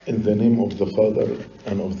In the name of the Father,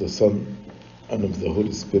 and of the Son, and of the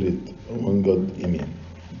Holy Spirit, one God, Amen.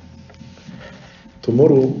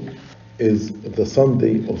 Tomorrow is the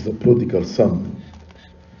Sunday of the prodigal son,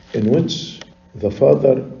 in which the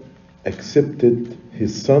father accepted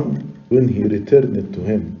his son when he returned to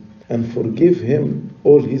him, and forgave him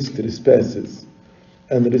all his trespasses,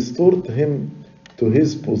 and restored him to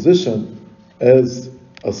his position as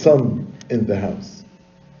a son in the house.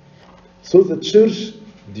 So the church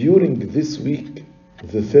during this week,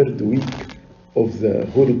 the third week of the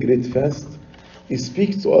Holy Great Fast,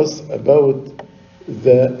 speaks to us about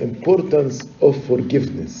the importance of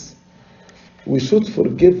forgiveness. We should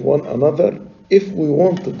forgive one another if we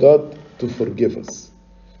want God to forgive us.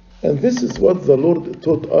 And this is what the Lord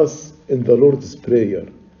taught us in the Lord's Prayer.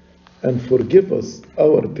 And forgive us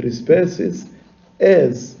our trespasses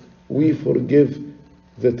as we forgive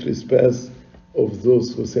the trespass of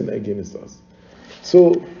those who sin against us.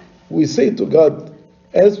 So we say to God,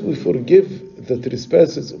 as we forgive the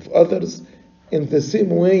trespasses of others, in the same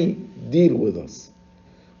way deal with us.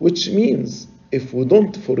 Which means if we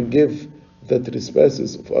don't forgive the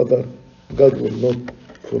trespasses of others, God will not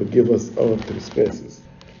forgive us our trespasses.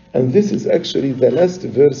 And this is actually the last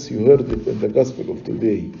verse you heard it in the Gospel of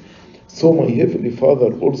today. So my Heavenly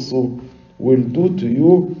Father also will do to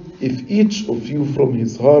you if each of you from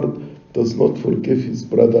his heart does not forgive his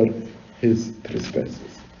brother his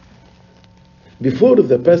trespasses. Before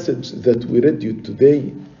the passage that we read you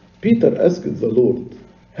today, Peter asked the Lord,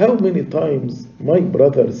 how many times my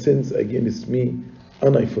brother sins against me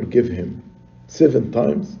and I forgive him? 7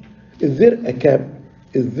 times? Is there a cap?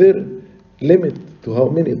 Is there limit to how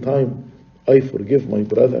many times I forgive my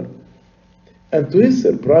brother? And to his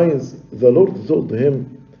surprise, the Lord told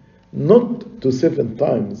him not to 7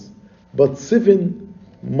 times, but 7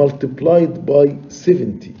 multiplied by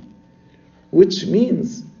 70. Which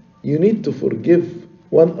means you need to forgive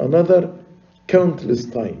one another countless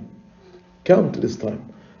time,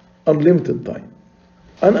 unlimited time.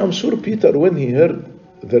 And I'm sure Peter, when he heard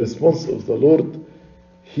the response of the Lord,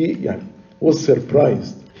 he was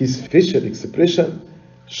surprised. His facial expression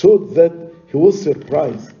showed that he was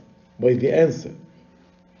surprised by the answer.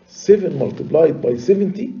 7 multiplied by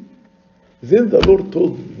 70. Then the Lord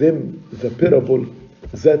told them the parable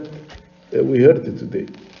that we heard today.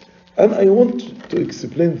 And I want to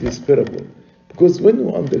explain this parable, because when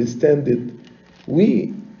we understand it,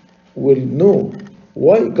 we will know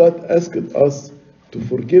why God asked us to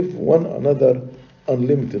forgive one another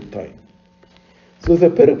unlimited time. So the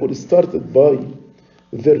parable started by,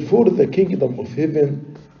 therefore the kingdom of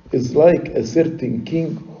heaven is like a certain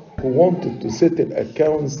king who wanted to settle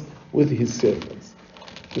accounts with his servants.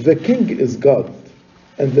 The king is God,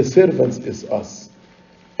 and the servants is us.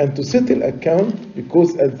 And to settle account,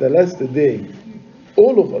 because at the last day,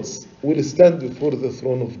 all of us will stand before the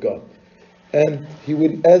throne of God. And he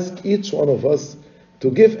will ask each one of us to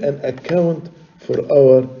give an account for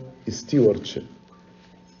our stewardship.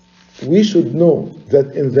 We should know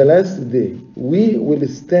that in the last day, we will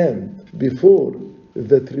stand before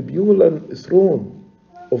the tribunal throne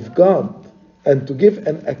of God and to give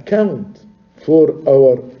an account for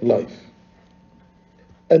our life.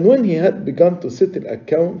 And when he had begun to settle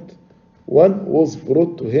account, one was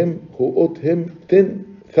brought to him who owed him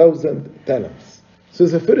 10,000 talents. So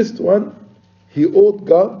the first one, he owed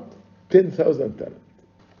God 10,000 talents.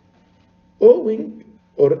 Owing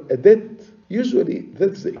or a debt, usually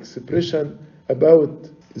that's the expression about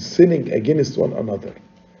sinning against one another.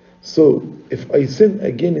 So if I sin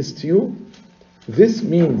against you, this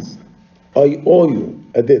means I owe you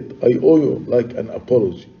a debt. I owe you like an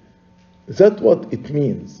apology. That's what it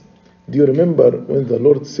means. Do you remember when the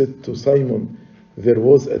Lord said to Simon, there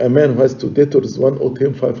was a man who has 2 debtors, one owed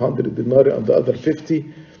him 500 denarii and the other 50,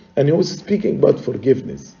 and he was speaking about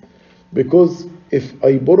forgiveness. Because if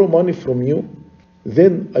I borrow money from you,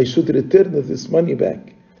 then I should return this money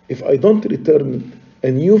back. If I don't return it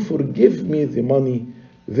and you forgive me the money,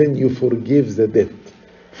 then you forgive the debt.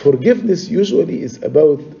 Forgiveness usually is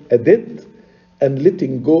about a debt and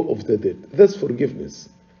letting go of the debt. That's forgiveness.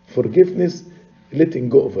 Forgiveness, letting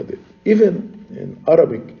go of a debt. Even in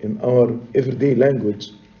Arabic, in our everyday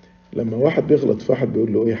language, لما واحد بيغلط في واحد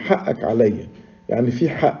بيقول له ايه حقك عليا، يعني في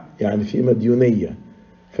حق، يعني في مديونية.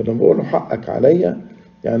 فلما بقول له حقك عليا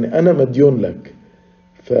يعني أنا مديون لك.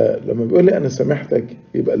 فلما بيقول لي أنا سامحتك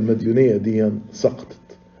يبقى المديونية دي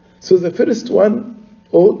سقطت. So the first one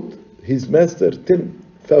owed his master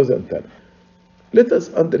 10,000 talents. Let us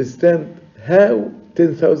understand how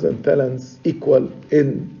 10,000 talents equal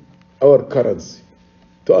in our currency,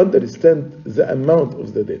 to understand the amount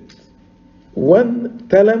of the debt. 1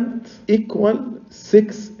 talent equal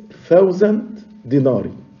 6 6,000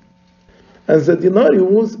 denarii. And the denarii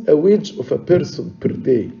was a wage of a person per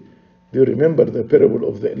day. Do you remember the parable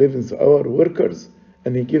of the 11th hour workers?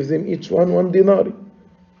 And he gives them each one denarii.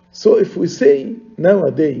 So if we say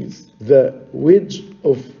nowadays the wage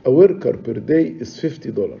of a worker per day is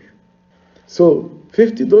 $50. So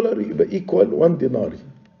 $50 يبقى equal 1 denarii.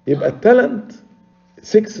 يبقى التالنت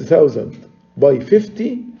 6,000 by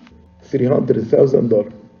 50,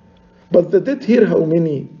 $300,000. But the debt here, how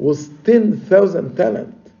many? Was 10,000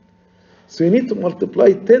 talent. So you need to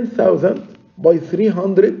multiply 10,000 by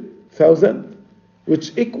 300,000,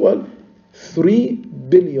 which equal 3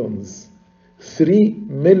 billions, 3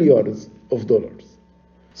 milliards of dollars.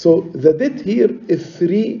 So the debt here is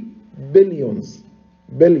 3 billions,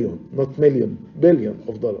 billion, not million, billion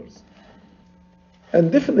of dollars.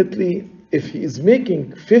 And definitely, if he is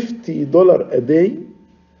making $50 a day,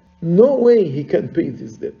 no way he can pay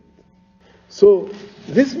this debt. So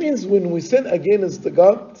this means when we sin against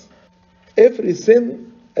God, every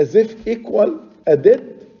sin as if equal a debt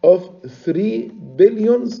of 3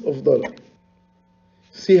 billions of dollars.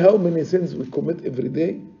 See how many sins we commit every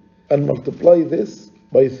day and multiply this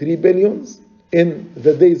by 3 billions in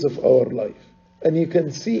the days of our life. And you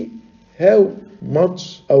can see how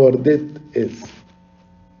much our debt is.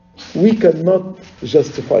 We cannot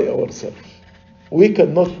justify ourselves. We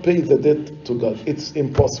cannot pay the debt to God. It's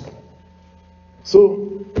impossible.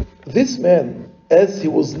 So this man, as he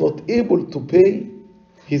was not able to pay,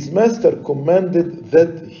 his master commanded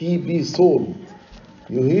that he be sold.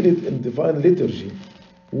 You hear it in divine liturgy.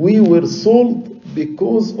 We were sold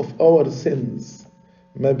because of our sins.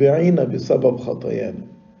 مبيعين بسبب خطايانا.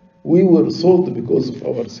 We were sold because of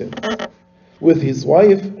our sins. With his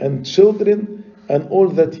wife and children and all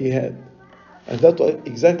that he had. And that's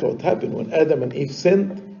exactly what happened when Adam and Eve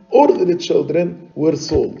sinned. All the children were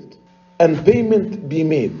sold. And payment be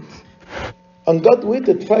made. And God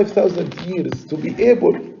waited 5,000 years to be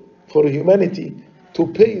able for humanity to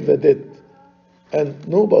pay the debt. And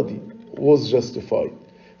nobody was justified.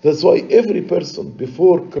 That's why every person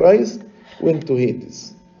before Christ went to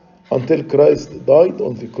Hades. Until Christ died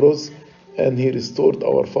on the cross and he restored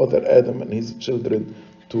our father Adam and his children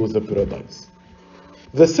to the paradise.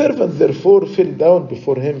 The servant therefore fell down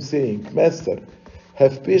before him, saying, Master,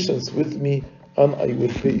 have patience with me, and I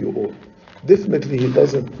will pay you all. Definitely he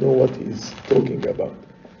doesn't know what he is talking about,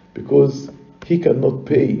 because he cannot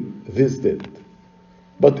pay this debt.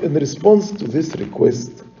 But in response to this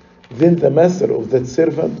request, then the master of that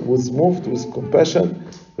servant was moved with compassion,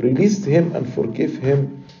 released him, and forgave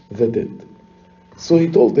him the debt. So he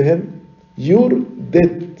told him, your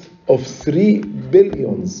debt of $3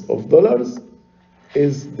 billion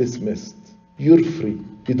is dismissed. You're free.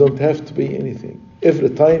 You don't have to pay anything. Every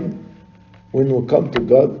time when we come to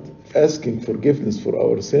God asking forgiveness for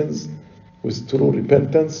our sins with true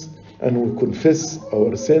repentance and we confess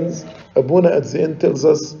our sins, Abuna at the end tells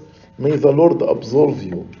us, may the Lord absolve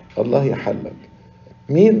you. Allah yahallak.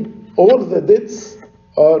 Mean all the debts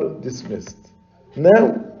are dismissed.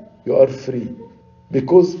 Now you are free.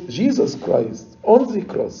 Because Jesus Christ on the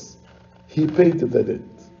cross, He paid the debt.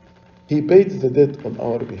 He paid the debt on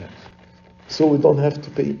our behalf. So we don't have to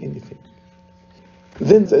pay anything.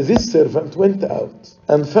 Then this servant went out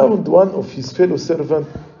and found one of his fellow servants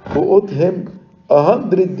who owed him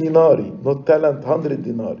 100 denarii, not talent, 100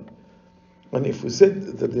 denarii. And if we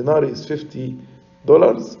said the denarii is $50,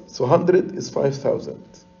 so 100 is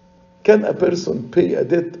 5,000. Can a person pay a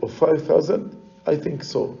debt of 5,000? I think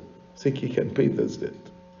so. I think he can pay this debt.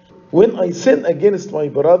 When I sin against my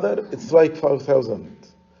brother, it's like 5,000.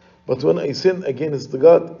 But when I sin against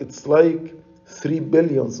God, it's like $3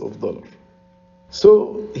 billion.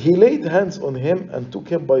 So he laid hands on him and took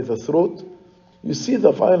him by the throat. You see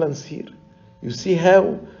the violence here. You see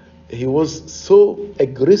how he was so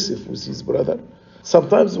aggressive with his brother.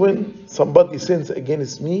 Sometimes when somebody sins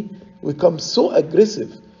against me, we become so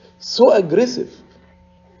aggressive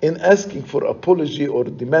in asking for apology or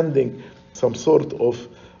demanding some sort of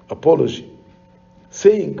apology,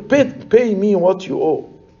 saying, pay me what you owe.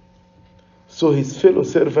 So his fellow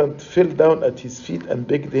servant fell down at his feet and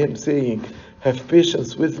begged him, saying, have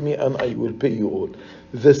patience with me and I will pay you all.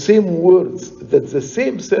 The same words that the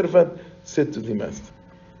same servant said to the master.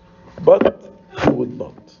 But he would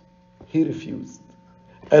not. He refused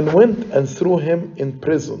and went and threw him in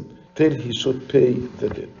prison till he should pay the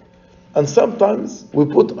debt. And sometimes we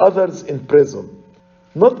put others in prison,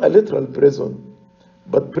 not a literal prison,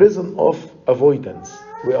 but prison of avoidance.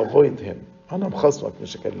 We avoid him. أنا مخصمك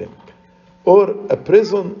مش هكلمك. Or a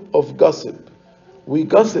prison of gossip. We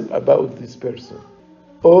gossip about this person.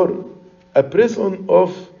 Or a prison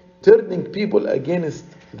of turning people against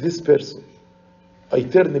this person. I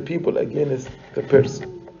turn the people against the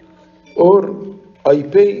person. Or I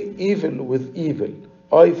pay evil with evil,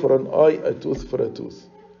 eye for an eye, a tooth for a tooth.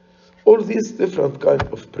 All these different kind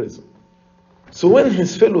of prison. So when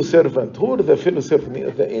his fellow servant, who are the fellow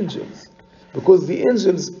servant? The angels. Because the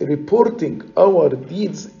angels reporting our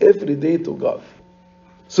deeds every day to God.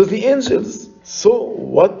 So the angels saw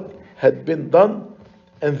what had been done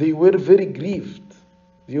and they were very grieved.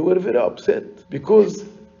 They were very upset because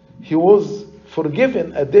he was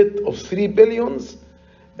forgiven a debt of 3 billions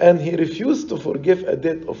and he refused to forgive a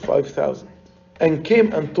debt of 5,000 and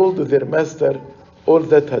came and told their master all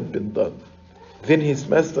that had been done. Then his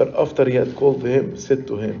master, after he had called him, said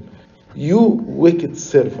to him, "You wicked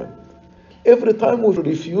servant, every time we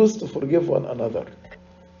refuse to forgive one another,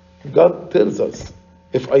 God tells us,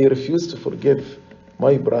 if I refuse to forgive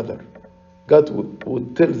my brother, God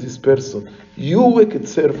would tell this person, you wicked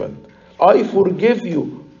servant, I forgive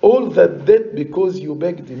you all that debt because you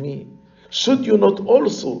begged me. Should you not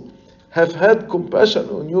also have had compassion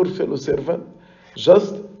on your fellow servant,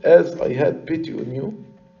 just as I had pity on you?"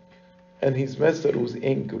 And his master was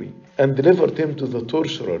angry and delivered him to the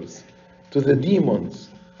torturers, to the demons,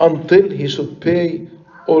 until he should pay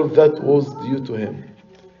all that was due to him.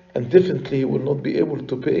 And definitely he will not be able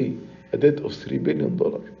to pay a debt of $3 billion.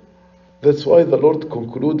 That's why the Lord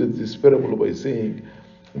concluded this parable by saying,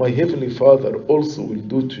 "My heavenly Father also will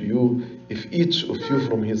do to you if each of you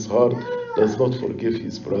from his heart does not forgive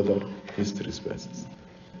his brother his trespasses."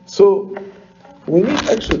 So we need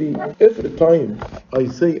actually, every time I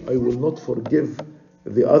say I will not forgive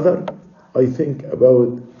the other, I think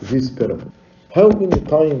about this parable. How many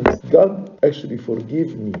times God actually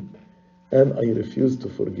forgive me and I refuse to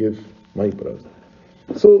forgive my brother?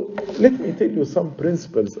 So let me tell you some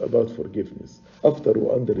principles about forgiveness after we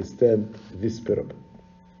understand this parable.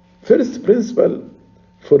 First principle,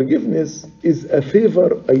 forgiveness is a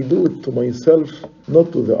favor I do it to myself,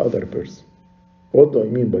 not to the other person. What do I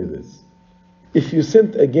mean by this? If you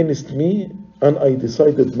sinned against me and I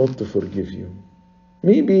decided not to forgive you,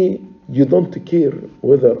 maybe you don't care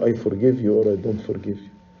whether I forgive you or I don't forgive you,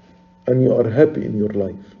 and you are happy in your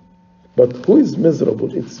life. But who is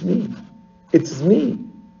miserable? It's me. It's me,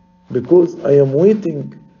 because I am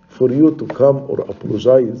waiting for you to come or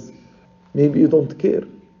apologize. Maybe you don't care.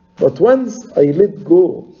 But once I let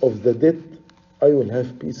go of the debt, I will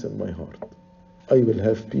have peace in my heart. I will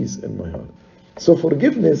have peace in my heart. So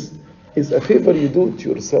forgiveness is a favor you do to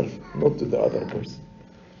yourself, not to the other person.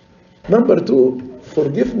 Number two,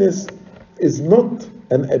 forgiveness is not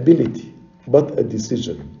an ability, but a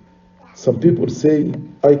decision. Some people say,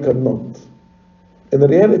 I cannot. In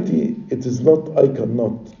reality, it is not I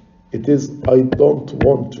cannot. It is I don't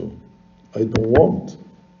want to. I don't want,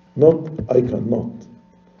 not I cannot.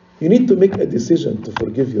 You need to make a decision to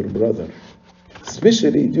forgive your brother,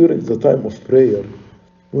 especially during the time of prayer.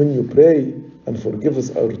 When you pray and forgive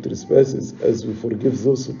us our trespasses as we forgive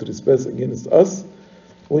those who trespass against us,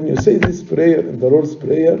 when you say this prayer in the Lord's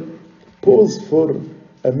Prayer, pause for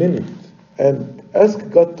a minute and ask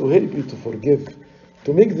God to help you to forgive,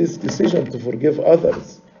 to make this decision to forgive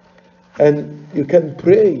others. And you can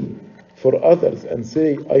pray for others and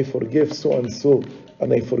say, I forgive so and so,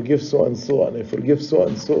 and I forgive so and so, and I forgive so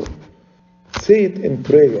and so. Say it in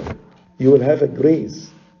prayer. You will have a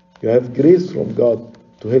grace. You have grace from God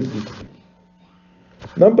to help you.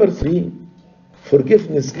 Number three,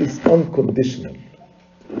 forgiveness is unconditional.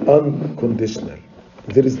 Unconditional.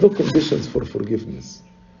 There is no conditions for forgiveness.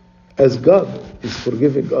 As God is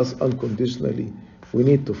forgiving us unconditionally, we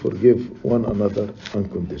need to forgive one another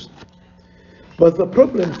unconditionally. But the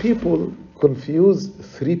problem, people confuse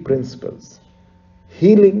three principles: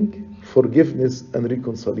 healing, forgiveness, and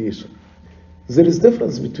reconciliation. There is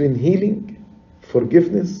difference between healing,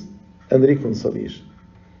 forgiveness, and reconciliation.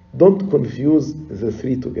 Don't confuse the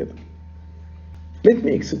three together. Let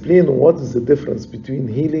me explain what is the difference between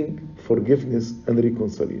healing, forgiveness, and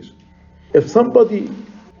reconciliation. If somebody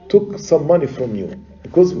took some money from you,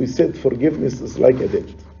 because we said forgiveness is like a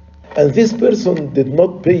debt, and this person did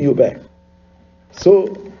not pay you back,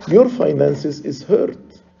 so your finances is hurt.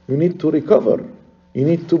 You need to recover. You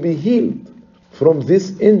need to be healed from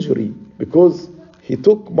this injury because he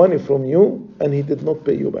took money from you and he did not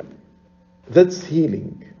pay you back. That's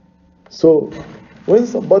healing. So when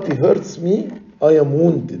somebody hurts me, I am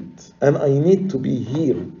wounded and I need to be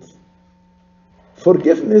healed.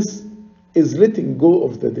 Forgiveness is letting go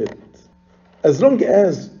of the debt. As long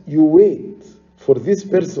as you wait for this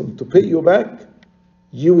person to pay you back,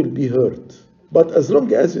 you will be hurt. But as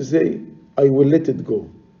long as you say, I will let it go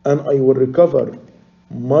and I will recover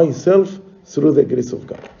myself through the grace of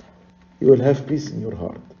God. you will have peace in your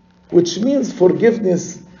heart. Which means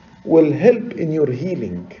forgiveness will help in your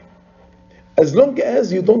healing. As long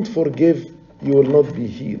as you don't forgive, you will not be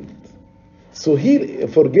healed. So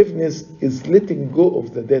forgiveness is letting go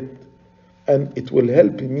of the debt, and it will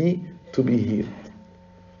help me to be healed.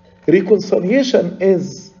 Reconciliation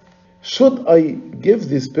is, should I give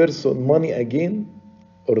this person money again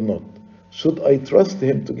or not? Should I trust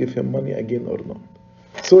him to give him money again or not?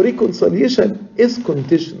 So reconciliation is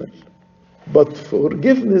conditional, but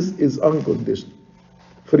forgiveness is unconditional.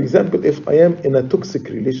 For example, if I am in a toxic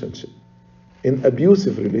relationship, in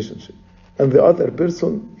abusive relationship, and the other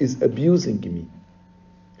person is abusing me,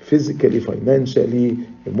 physically, financially,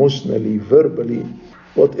 emotionally, verbally,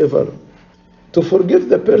 whatever, to forgive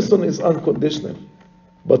the person is unconditional.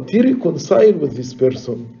 But to reconcile with this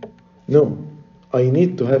person, no, I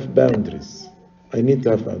need to have boundaries. I need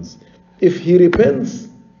to have boundaries. If he repents,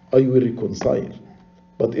 I will reconcile.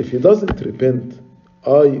 But if he doesn't repent,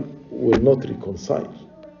 I will not reconcile.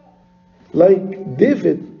 Like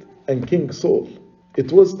David and King Saul,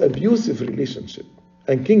 it was abusive relationship,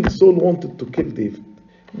 and King Saul wanted to kill David.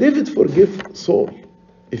 David forgave Saul.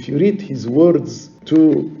 If you read his words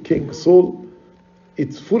to King Saul,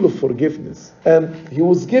 it's full of forgiveness. And he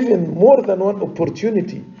was given more than one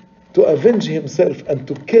opportunity to avenge himself and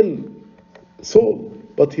to kill Saul,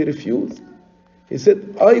 but he refused. He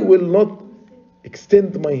said, I will not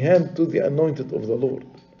extend my hand to the anointed of the Lord.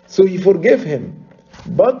 So he forgave him,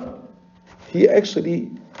 but he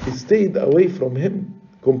actually stayed away from him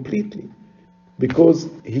completely, because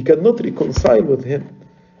he cannot reconcile with him.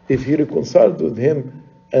 If he reconciled with him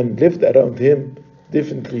and lived around him,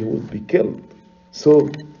 definitely he would be killed. So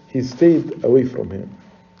he stayed away from him.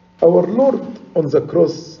 Our Lord on the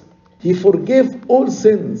cross, he forgave all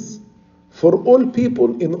sins for all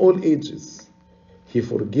people in all ages. He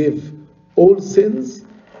forgave all sins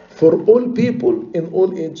for all people in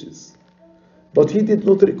all ages. But he did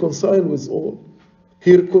not reconcile with all.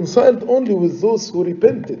 He reconciled only with those who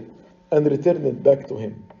repented and returned back to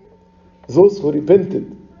him. Those who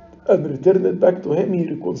repented and returned back to him, he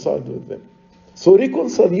reconciled with them. So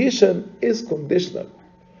reconciliation is conditional,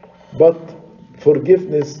 but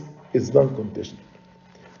forgiveness is non-conditional.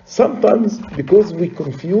 Sometimes, because we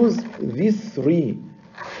confuse these three,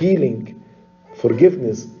 healing,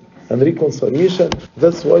 forgiveness, and reconciliation,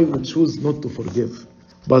 that's why we choose not to forgive.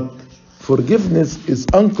 But forgiveness is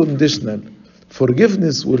unconditional.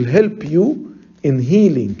 Forgiveness will help you in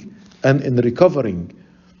healing and in recovering.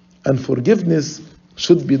 And forgiveness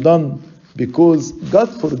should be done because God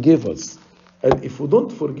forgave us. And if we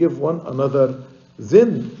don't forgive one another,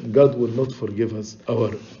 then God will not forgive us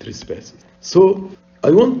our trespasses. So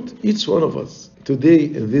I want each one of us today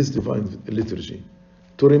in this divine liturgy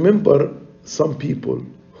to remember some people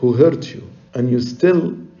who hurt you and you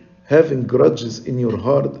still having grudges in your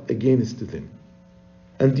heart against them.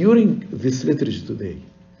 And during this liturgy today,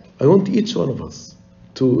 I want each one of us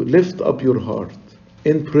to lift up your heart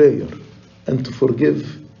in prayer and to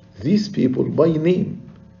forgive these people by name.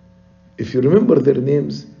 If you remember their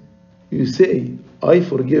names, you say, I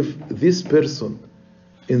forgive this person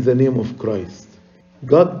in the name of Christ.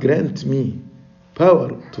 God grant me power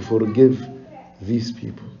to forgive these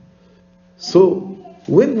people. So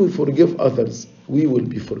when we forgive others, we will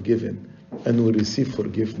be forgiven and will receive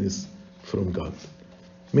forgiveness from God.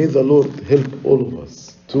 May the Lord help all of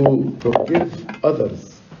us to forgive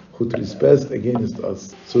others who trespass against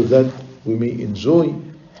us, so that we may enjoy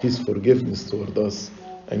His forgiveness toward us.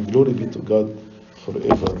 And glory be to God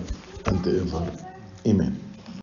forever and ever. Amen.